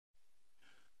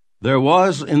There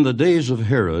was in the days of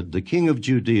Herod, the king of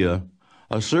Judea,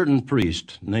 a certain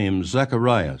priest named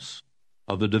Zacharias,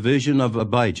 of the division of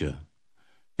Abijah.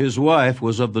 His wife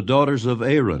was of the daughters of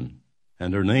Aaron,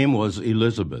 and her name was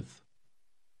Elizabeth.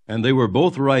 And they were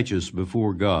both righteous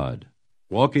before God,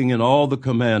 walking in all the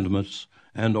commandments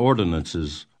and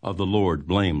ordinances of the Lord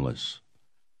blameless.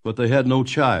 But they had no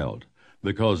child,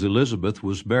 because Elizabeth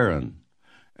was barren,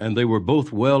 and they were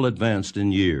both well advanced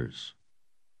in years.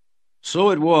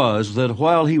 So it was that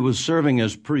while he was serving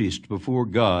as priest before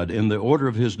God in the order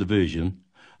of his division,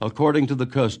 according to the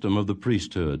custom of the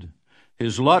priesthood,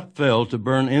 his lot fell to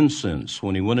burn incense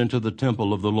when he went into the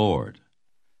temple of the Lord.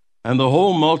 And the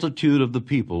whole multitude of the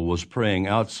people was praying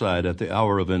outside at the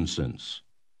hour of incense.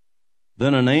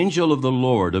 Then an angel of the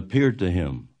Lord appeared to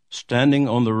him, standing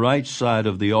on the right side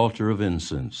of the altar of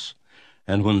incense.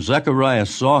 And when Zacharias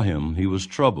saw him, he was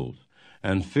troubled,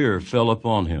 and fear fell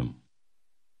upon him.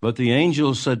 But the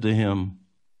angel said to him,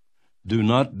 "Do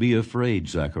not be afraid,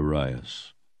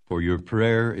 Zacharias, for your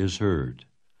prayer is heard,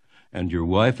 and your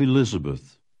wife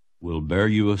Elizabeth will bear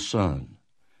you a son,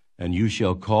 and you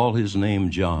shall call his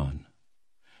name John.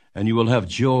 And you will have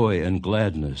joy and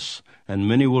gladness, and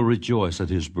many will rejoice at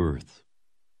his birth.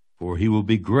 For he will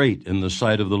be great in the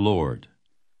sight of the Lord,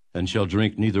 and shall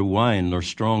drink neither wine nor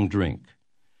strong drink.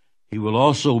 He will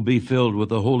also be filled with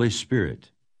the Holy Spirit,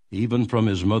 even from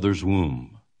his mother's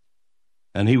womb.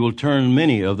 And he will turn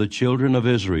many of the children of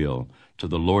Israel to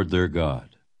the Lord their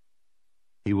God.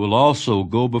 He will also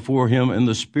go before him in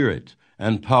the spirit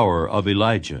and power of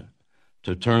Elijah,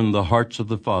 to turn the hearts of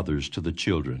the fathers to the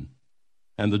children,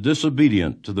 and the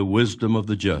disobedient to the wisdom of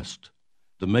the just,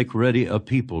 to make ready a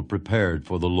people prepared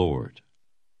for the Lord."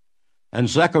 And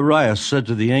Zacharias said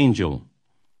to the angel,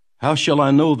 "How shall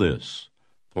I know this?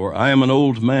 For I am an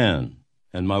old man,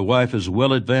 and my wife is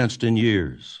well advanced in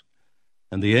years."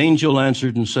 And the angel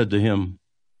answered and said to him,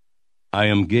 "I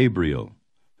am Gabriel,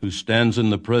 who stands in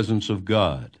the presence of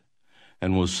God,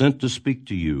 and was sent to speak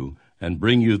to you and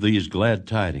bring you these glad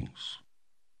tidings.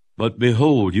 But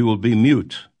behold, you will be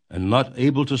mute and not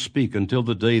able to speak until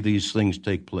the day these things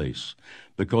take place,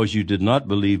 because you did not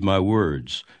believe my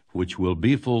words, which will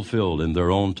be fulfilled in their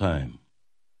own time."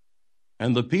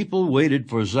 And the people waited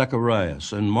for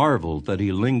Zacharias and marveled that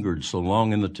he lingered so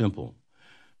long in the temple.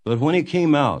 But when he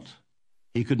came out,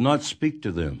 he could not speak to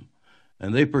them,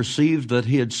 and they perceived that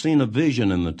he had seen a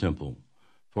vision in the temple,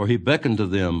 for he beckoned to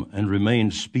them and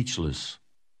remained speechless.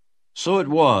 So it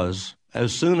was,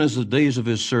 as soon as the days of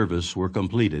his service were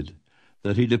completed,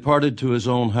 that he departed to his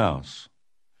own house.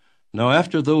 Now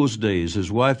after those days his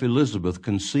wife Elizabeth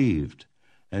conceived,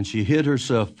 and she hid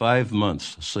herself 5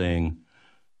 months, saying,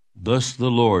 "Thus the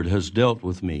Lord has dealt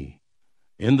with me,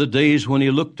 in the days when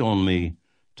he looked on me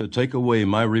to take away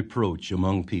my reproach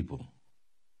among people."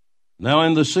 Now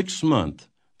in the 6th month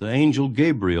the angel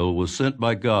Gabriel was sent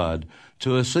by God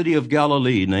to a city of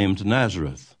Galilee named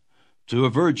Nazareth, to a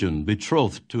virgin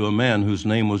betrothed to a man whose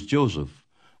name was Joseph,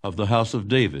 of the house of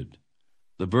David.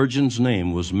 The virgin's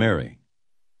name was Mary.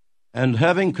 And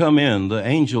having come in, the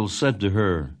angel said to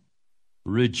her,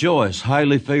 "Rejoice,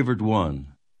 highly favored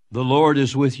one, the Lord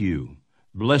is with you.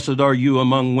 Blessed are you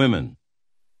among women."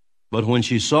 But when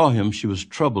she saw him, she was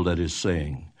troubled at his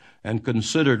saying, and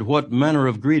considered what manner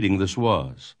of greeting this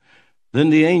was.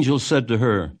 Then the angel said to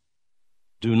her,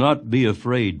 "Do not be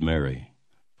afraid, Mary,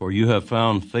 for you have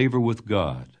found favor with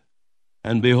God.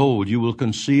 And behold, you will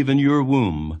conceive in your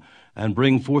womb, and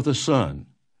bring forth a son,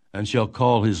 and shall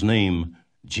call his name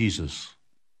Jesus.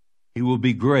 He will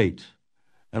be great,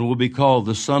 and will be called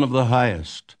the Son of the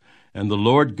Highest, and the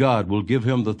Lord God will give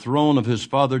him the throne of his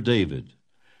father David,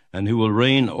 and he will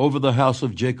reign over the house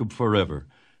of Jacob forever,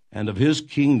 and of his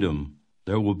kingdom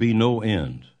there will be no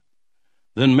end."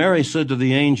 Then Mary said to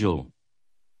the angel,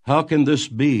 "How can this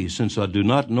be, since I do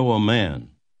not know a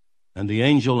man?" And the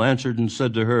angel answered and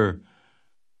said to her,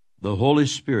 "The Holy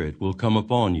Spirit will come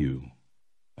upon you,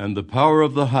 and the power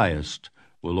of the Highest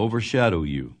will overshadow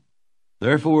you.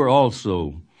 Therefore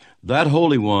also that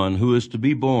Holy One who is to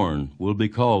be born will be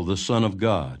called the Son of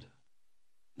God.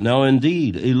 Now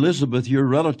indeed Elizabeth, your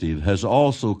relative, has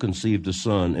also conceived a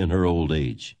son in her old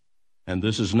age, and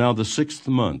this is now the 6th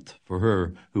month for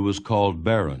her who was called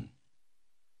barren.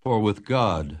 For with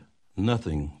God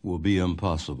nothing will be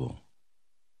impossible."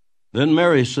 Then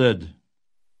Mary said,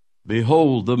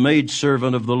 "Behold, the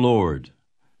maidservant of the Lord,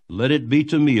 let it be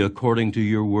to me according to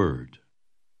your word."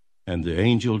 And the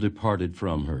angel departed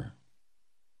from her.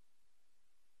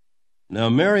 Now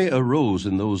Mary arose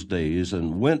in those days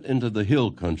and went into the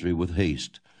hill country with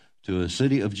haste to a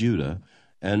city of Judah,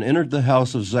 and entered the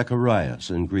house of Zacharias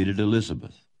and greeted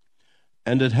Elizabeth.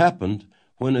 And it happened,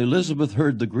 When Elizabeth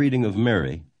heard the greeting of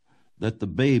Mary, that the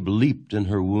babe leaped in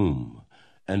her womb,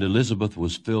 and Elizabeth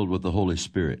was filled with the Holy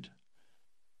Spirit.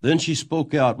 Then she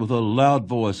spoke out with a loud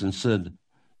voice and said,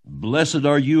 Blessed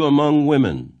are you among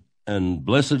women, and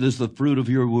blessed is the fruit of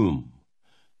your womb.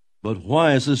 But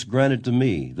why is this granted to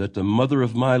me, that the mother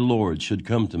of my Lord should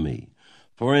come to me?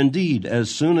 For indeed,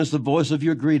 as soon as the voice of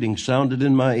your greeting sounded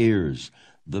in my ears,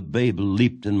 the babe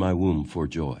leaped in my womb for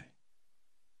joy.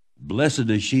 Blessed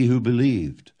is she who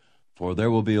believed, for there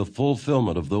will be a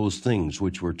fulfillment of those things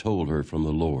which were told her from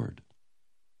the Lord.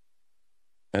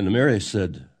 And Mary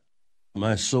said,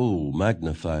 My soul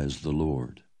magnifies the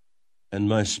Lord, and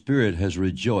my spirit has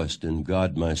rejoiced in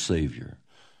God my Savior,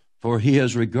 for he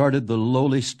has regarded the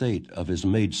lowly state of his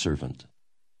maidservant.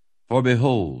 For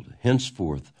behold,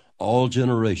 henceforth all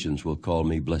generations will call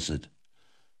me blessed.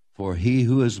 For he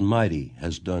who is mighty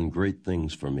has done great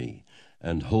things for me,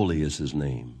 and holy is his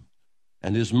name.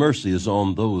 And his mercy is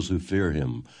on those who fear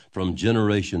him from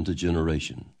generation to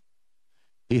generation.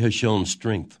 He has shown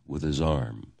strength with his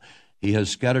arm. He has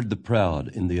scattered the proud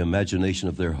in the imagination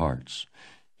of their hearts.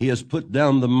 He has put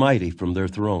down the mighty from their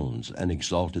thrones and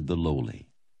exalted the lowly.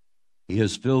 He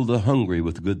has filled the hungry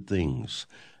with good things,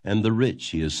 and the rich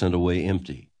he has sent away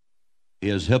empty. He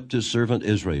has helped his servant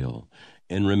Israel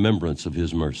in remembrance of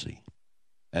his mercy,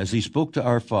 as he spoke to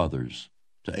our fathers,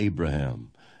 to Abraham,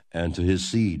 and to his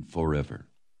seed forever.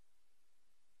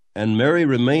 And Mary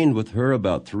remained with her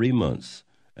about 3 months,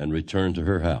 and returned to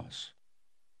her house.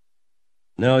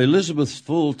 Now Elizabeth's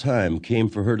full time came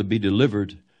for her to be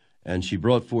delivered, and she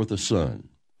brought forth a son.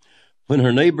 When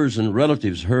her neighbors and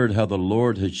relatives heard how the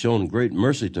Lord had shown great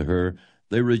mercy to her,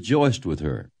 they rejoiced with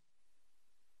her.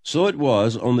 So it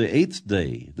was on the 8th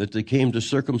day that they came to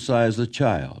circumcise the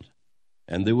child,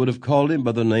 and they would have called him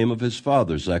by the name of his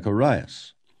father,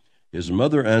 Zacharias. His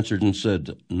mother answered and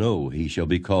said, No, he shall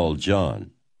be called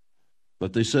John.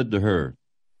 But they said to her,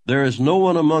 There is no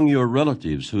one among your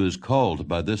relatives who is called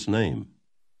by this name.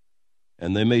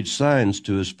 And they made signs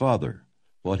to his father,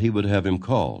 what he would have him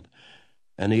called.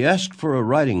 And he asked for a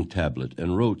writing tablet,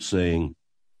 and wrote, saying,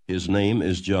 His name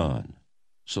is John.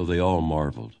 So they all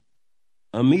marveled.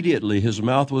 Immediately his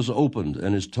mouth was opened,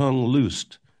 and his tongue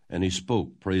loosed, and he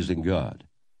spoke, praising God.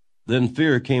 Then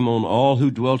fear came on all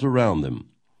who dwelt around them,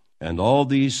 and all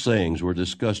these sayings were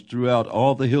discussed throughout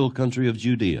all the hill country of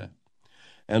Judea.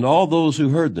 And all those who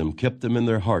heard them kept them in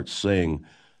their hearts, saying,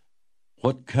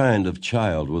 What kind of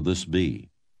child will this be?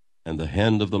 And the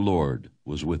hand of the Lord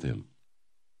was with him.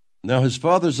 Now his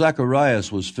father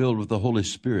Zacharias was filled with the Holy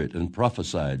Spirit, and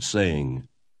prophesied, saying,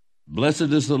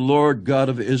 Blessed is the Lord God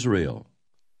of Israel,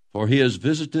 for he has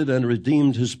visited and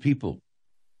redeemed his people,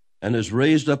 and has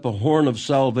raised up a horn of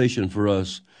salvation for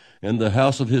us in the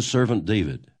house of his servant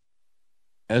David,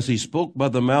 as he spoke by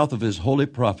the mouth of his holy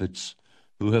prophets,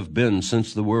 who have been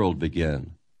since the world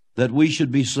began, that we should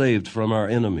be saved from our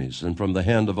enemies and from the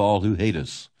hand of all who hate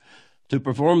us, to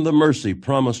perform the mercy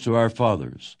promised to our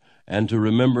fathers, and to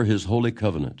remember his holy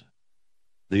covenant,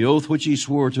 the oath which he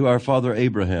swore to our father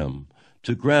Abraham,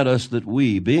 to grant us that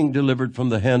we, being delivered from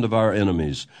the hand of our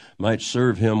enemies, might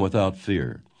serve him without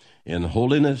fear, in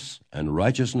holiness and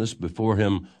righteousness before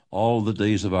him all the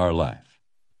days of our life.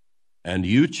 And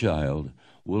you, child,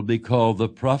 will be called the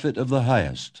prophet of the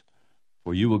highest,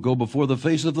 for you will go before the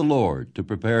face of the Lord to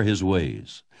prepare his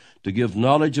ways, to give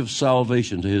knowledge of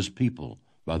salvation to his people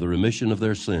by the remission of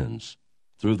their sins,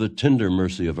 through the tender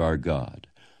mercy of our God,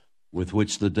 with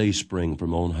which the dayspring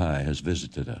from on high has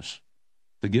visited us,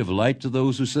 to give light to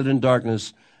those who sit in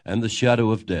darkness and the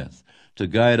shadow of death, to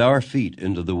guide our feet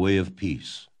into the way of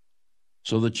peace.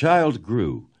 So the child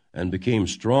grew and became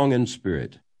strong in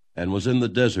spirit, and was in the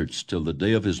deserts till the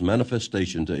day of his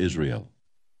manifestation to Israel.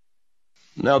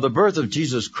 Now the birth of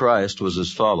Jesus Christ was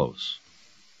as follows.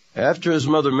 After his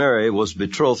mother Mary was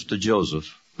betrothed to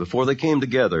Joseph, before they came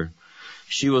together,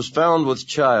 she was found with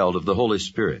child of the Holy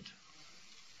Spirit.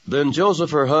 Then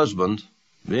Joseph, her husband,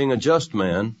 being a just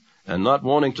man, and not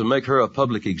wanting to make her a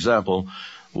public example,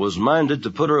 was minded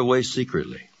to put her away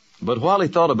secretly. But while he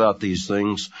thought about these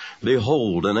things,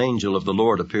 behold, an angel of the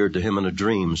Lord appeared to him in a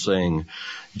dream, saying,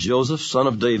 Joseph, son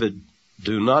of David,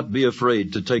 do not be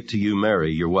afraid to take to you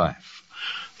Mary, your wife,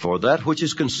 for that which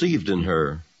is conceived in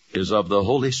her is of the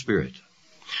Holy Spirit.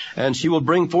 And she will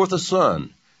bring forth a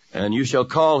son, and you shall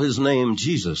call his name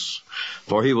Jesus,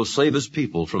 for he will save his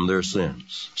people from their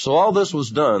sins. So all this was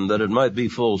done that it might be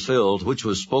fulfilled, which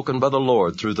was spoken by the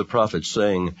Lord through the prophet,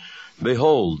 saying,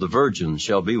 Behold, the virgin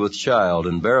shall be with child,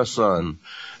 and bear a son,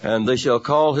 and they shall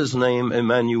call his name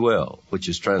Emmanuel, which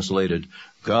is translated,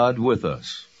 God with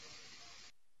us.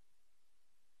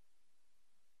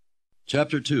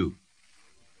 Chapter 2.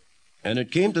 And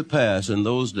it came to pass in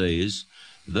those days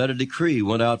that a decree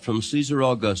went out from Caesar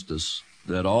Augustus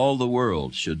that all the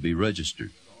world should be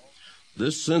registered.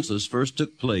 This census first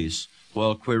took place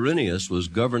while Quirinius was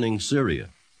governing Syria.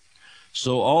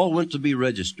 So all went to be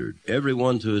registered, every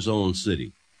one to his own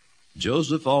city.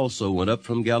 Joseph also went up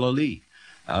from Galilee,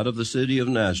 out of the city of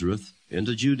Nazareth,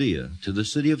 into Judea, to the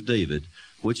city of David,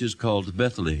 which is called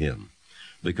Bethlehem,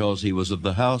 because he was of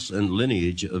the house and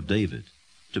lineage of David,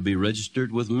 to be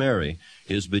registered with Mary,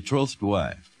 his betrothed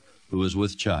wife, who was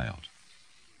with child.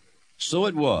 So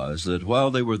it was that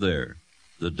while they were there,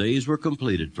 the days were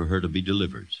completed for her to be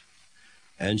delivered.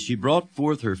 And she brought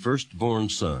forth her firstborn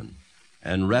son,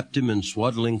 and wrapped him in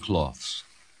swaddling cloths,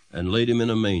 and laid him in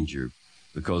a manger,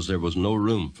 because there was no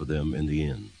room for them in the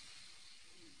inn.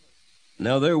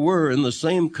 Now there were in the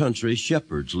same country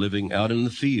shepherds living out in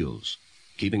the fields,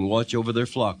 keeping watch over their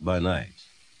flock by night.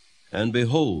 And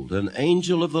behold, an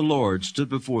angel of the Lord stood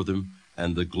before them,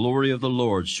 and the glory of the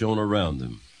Lord shone around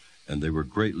them, and they were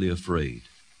greatly afraid.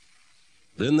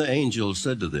 Then the angel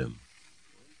said to them,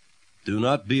 Do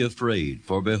not be afraid,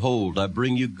 for behold, I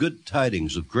bring you good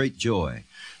tidings of great joy,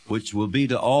 which will be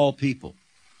to all people.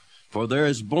 For there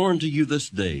is born to you this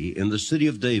day in the city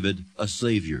of David a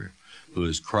Savior, who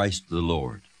is Christ the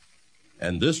Lord.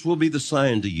 And this will be the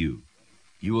sign to you.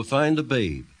 You will find a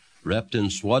babe wrapped in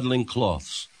swaddling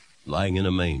cloths, lying in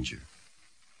a manger.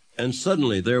 And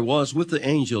suddenly there was with the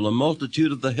angel a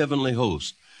multitude of the heavenly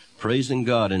host, praising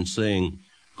God and saying,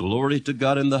 Glory to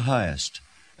God in the highest,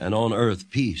 and on earth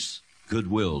peace,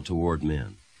 goodwill toward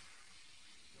men.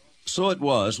 So it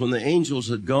was, when the angels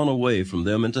had gone away from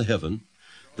them into heaven,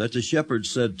 that the shepherds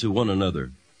said to one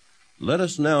another, Let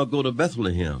us now go to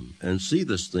Bethlehem, and see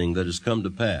this thing that has come to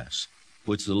pass,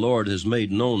 which the Lord has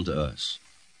made known to us.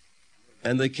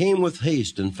 And they came with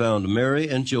haste and found Mary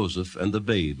and Joseph and the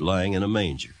babe lying in a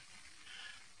manger.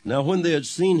 Now when they had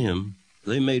seen him,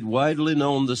 they made widely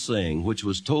known the saying which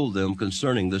was told them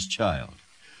concerning this child.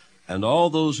 And all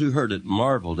those who heard it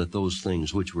marveled at those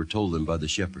things which were told them by the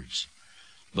shepherds.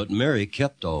 But Mary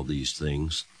kept all these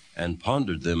things, and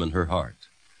pondered them in her heart.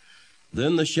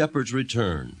 Then the shepherds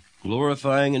returned,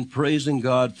 glorifying and praising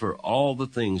God for all the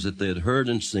things that they had heard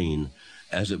and seen,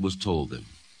 as it was told them.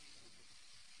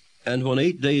 And when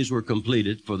 8 days were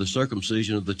completed for the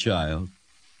circumcision of the child,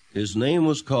 his name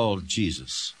was called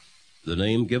Jesus, the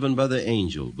name given by the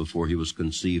angel before he was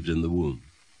conceived in the womb.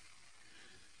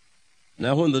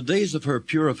 Now when the days of her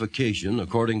purification,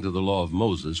 according to the law of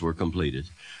Moses, were completed,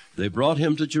 they brought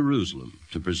him to Jerusalem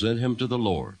to present him to the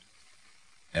Lord.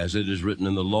 As it is written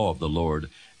in the law of the Lord,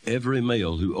 every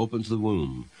male who opens the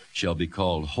womb shall be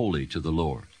called holy to the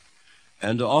Lord,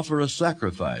 and to offer a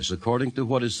sacrifice according to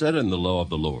what is said in the law of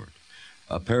the Lord,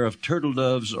 a pair of turtle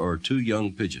doves or 2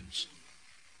 young pigeons.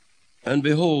 And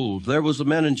behold, there was a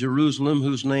man in Jerusalem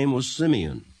whose name was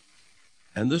Simeon,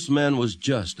 and this man was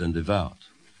just and devout,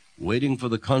 waiting for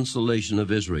the consolation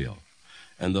of Israel,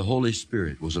 and the Holy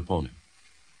Spirit was upon him.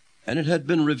 And it had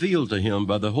been revealed to him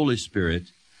by the Holy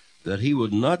Spirit that he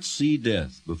would not see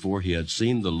death before he had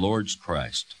seen the Lord's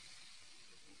Christ.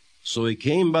 So he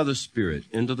came by the Spirit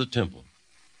into the temple.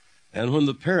 And when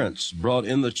the parents brought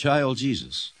in the child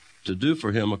Jesus to do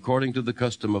for him according to the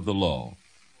custom of the law,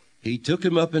 he took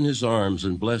him up in his arms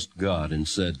and blessed God and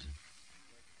said,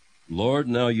 Lord,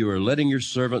 now you are letting your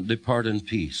servant depart in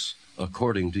peace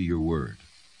according to your word.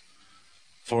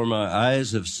 For my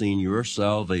eyes have seen your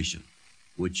salvation,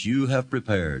 which you have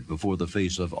prepared before the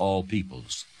face of all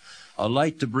peoples, a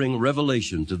light to bring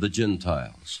revelation to the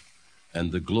Gentiles,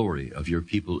 and the glory of your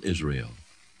people Israel.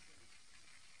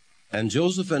 And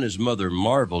Joseph and his mother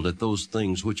marveled at those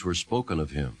things which were spoken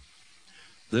of him.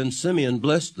 Then Simeon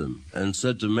blessed them, and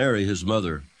said to Mary his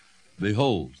mother,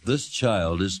 Behold, this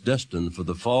child is destined for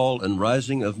the fall and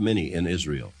rising of many in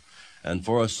Israel, and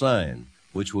for a sign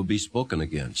which will be spoken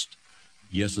against.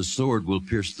 Yes, a sword will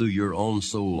pierce through your own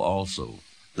soul also,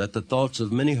 that the thoughts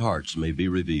of many hearts may be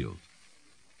revealed.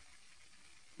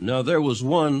 Now there was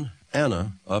one,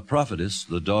 Anna, a prophetess,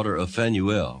 the daughter of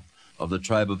Phanuel, of the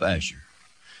tribe of Asher.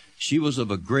 She was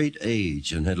of a great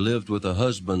age, and had lived with a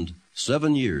husband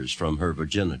 7 years from her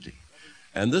virginity.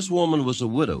 And this woman was a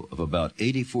widow of about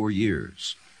 84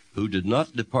 years, who did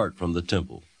not depart from the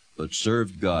temple, but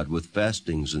served God with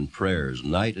fastings and prayers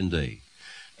night and day.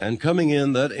 And coming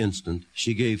in that instant,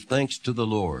 she gave thanks to the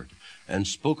Lord, and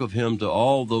spoke of him to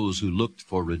all those who looked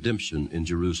for redemption in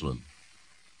Jerusalem.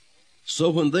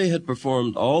 So when they had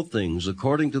performed all things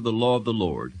according to the law of the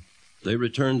Lord, they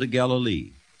returned to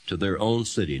Galilee, to their own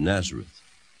city, Nazareth.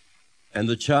 And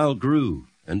the child grew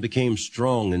and became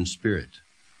strong in spirit,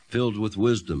 filled with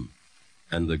wisdom,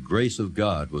 and the grace of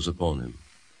God was upon him.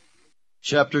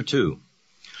 Chapter 2.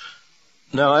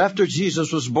 Now after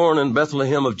Jesus was born in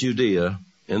Bethlehem of Judea,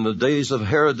 in the days of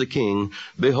Herod the king,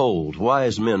 behold,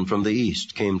 wise men from the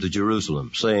east came to Jerusalem,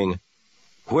 saying,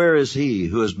 Where is he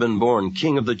who has been born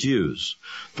King of the Jews?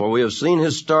 For we have seen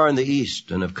his star in the east,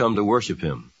 and have come to worship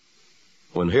him.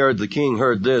 When Herod the king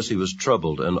heard this, he was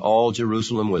troubled, and all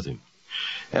Jerusalem with him.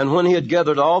 And when he had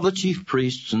gathered all the chief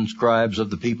priests and scribes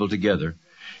of the people together,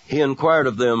 he inquired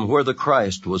of them where the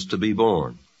Christ was to be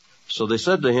born. So they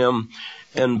said to him,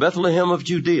 In Bethlehem of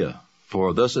Judea,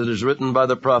 for thus it is written by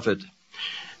the prophet,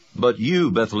 But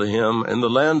you, Bethlehem, in the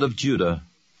land of Judah,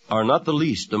 are not the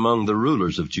least among the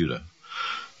rulers of Judah.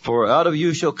 For out of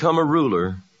you shall come a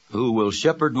ruler who will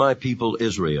shepherd my people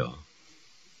Israel.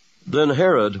 Then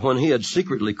Herod, when he had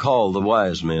secretly called the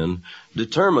wise men,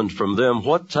 determined from them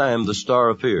what time the star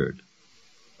appeared.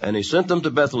 And he sent them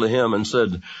to Bethlehem and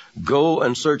said, Go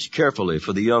and search carefully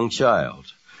for the young child.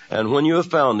 And when you have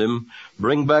found him,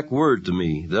 bring back word to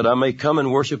me, that I may come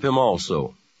and worship him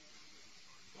also.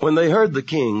 When they heard the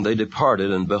king, they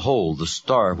departed, and behold, the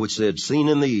star which they had seen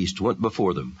in the east went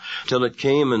before them, till it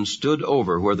came and stood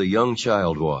over where the young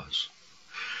child was.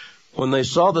 When they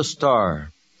saw the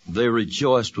star, they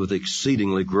rejoiced with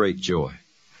exceedingly great joy.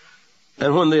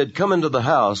 And when they had come into the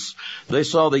house, they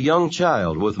saw the young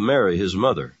child with Mary his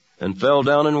mother, and fell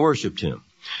down and worshipped him.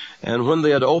 And when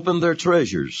they had opened their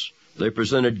treasures, they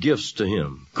presented gifts to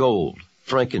him, gold,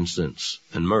 frankincense,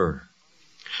 and myrrh.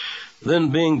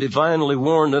 Then, being divinely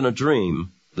warned in a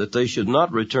dream that they should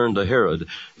not return to Herod,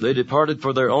 they departed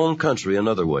for their own country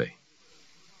another way.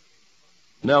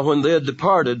 Now when they had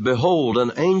departed, behold,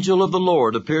 an angel of the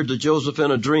Lord appeared to Joseph in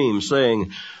a dream,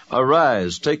 saying,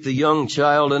 Arise, take the young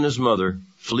child and his mother,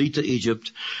 flee to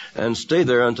Egypt, and stay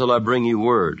there until I bring you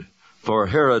word, for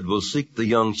Herod will seek the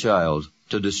young child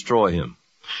to destroy him.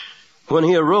 When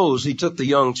he arose, he took the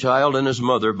young child and his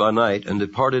mother by night and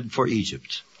departed for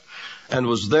Egypt, and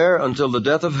was there until the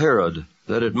death of Herod,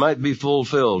 that it might be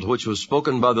fulfilled, which was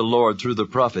spoken by the Lord through the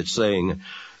prophet, saying,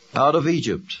 Out of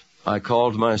Egypt I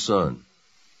called my son.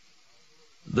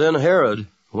 Then Herod,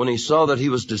 when he saw that he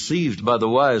was deceived by the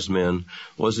wise men,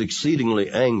 was exceedingly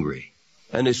angry,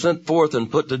 and he sent forth and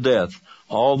put to death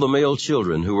all the male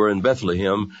children who were in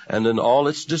Bethlehem and in all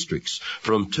its districts,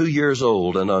 from 2 years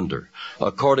old and under,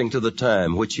 according to the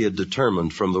time which he had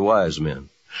determined from the wise men.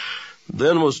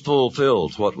 Then was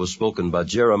fulfilled what was spoken by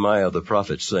Jeremiah the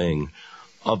prophet, saying,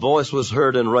 A voice was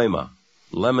heard in Ramah,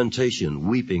 lamentation,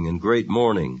 weeping, and great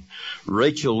mourning,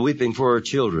 Rachel weeping for her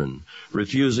children,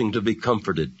 refusing to be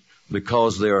comforted,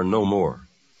 because they are no more.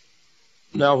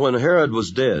 Now when Herod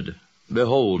was dead,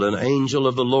 behold, an angel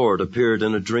of the Lord appeared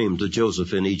in a dream to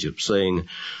Joseph in Egypt, saying,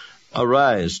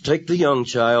 Arise, take the young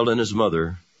child and his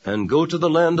mother, and go to the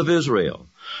land of Israel,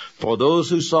 for those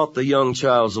who sought the young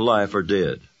child's life are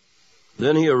dead.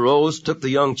 Then he arose, took the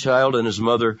young child and his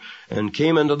mother, and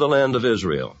came into the land of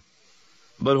Israel.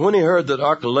 But when he heard that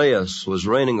Archelaus was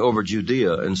reigning over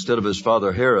Judea instead of his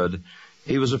father Herod,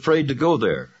 he was afraid to go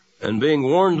there. And being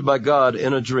warned by God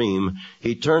in a dream,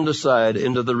 he turned aside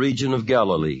into the region of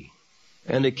Galilee.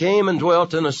 And he came and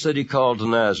dwelt in a city called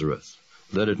Nazareth,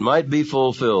 that it might be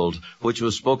fulfilled, which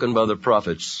was spoken by the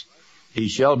prophets, He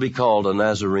shall be called a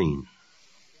Nazarene.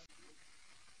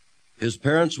 His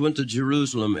parents went to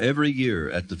Jerusalem every year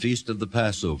at the feast of the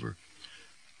Passover.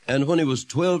 And when he was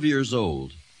 12 years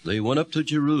old, they went up to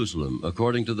Jerusalem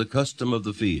according to the custom of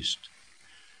the feast.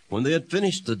 When they had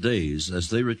finished the days, as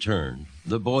they returned,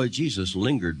 the boy Jesus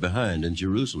lingered behind in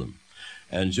Jerusalem,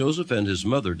 and Joseph and his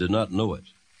mother did not know it.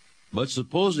 But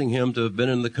supposing him to have been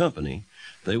in the company,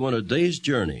 they went a day's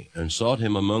journey and sought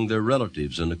him among their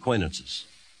relatives and acquaintances.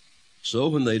 So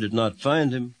when they did not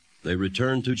find him, they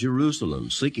returned to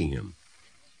Jerusalem, seeking him.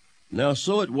 Now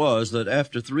so it was that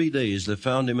after 3 days they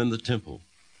found him in the temple,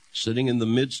 sitting in the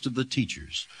midst of the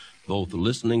teachers, both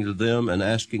listening to them and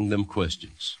asking them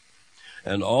questions.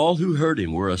 And all who heard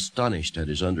him were astonished at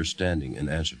his understanding and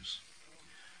answers.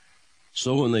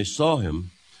 So when they saw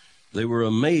him, they were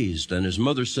amazed, and his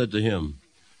mother said to him,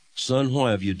 Son,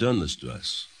 why have you done this to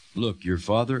us? Look, your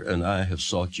father and I have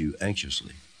sought you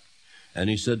anxiously. And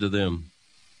he said to them,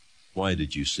 Why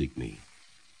did you seek me?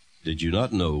 Did you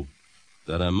not know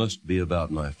that I must be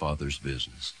about my Father's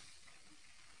business?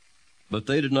 But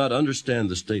they did not understand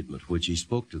the statement which he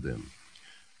spoke to them.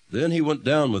 Then he went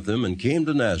down with them and came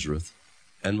to Nazareth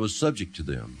and was subject to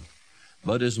them.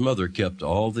 But his mother kept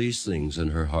all these things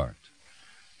in her heart.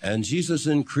 And Jesus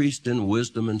increased in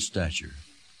wisdom and stature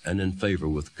and in favor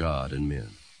with God and men.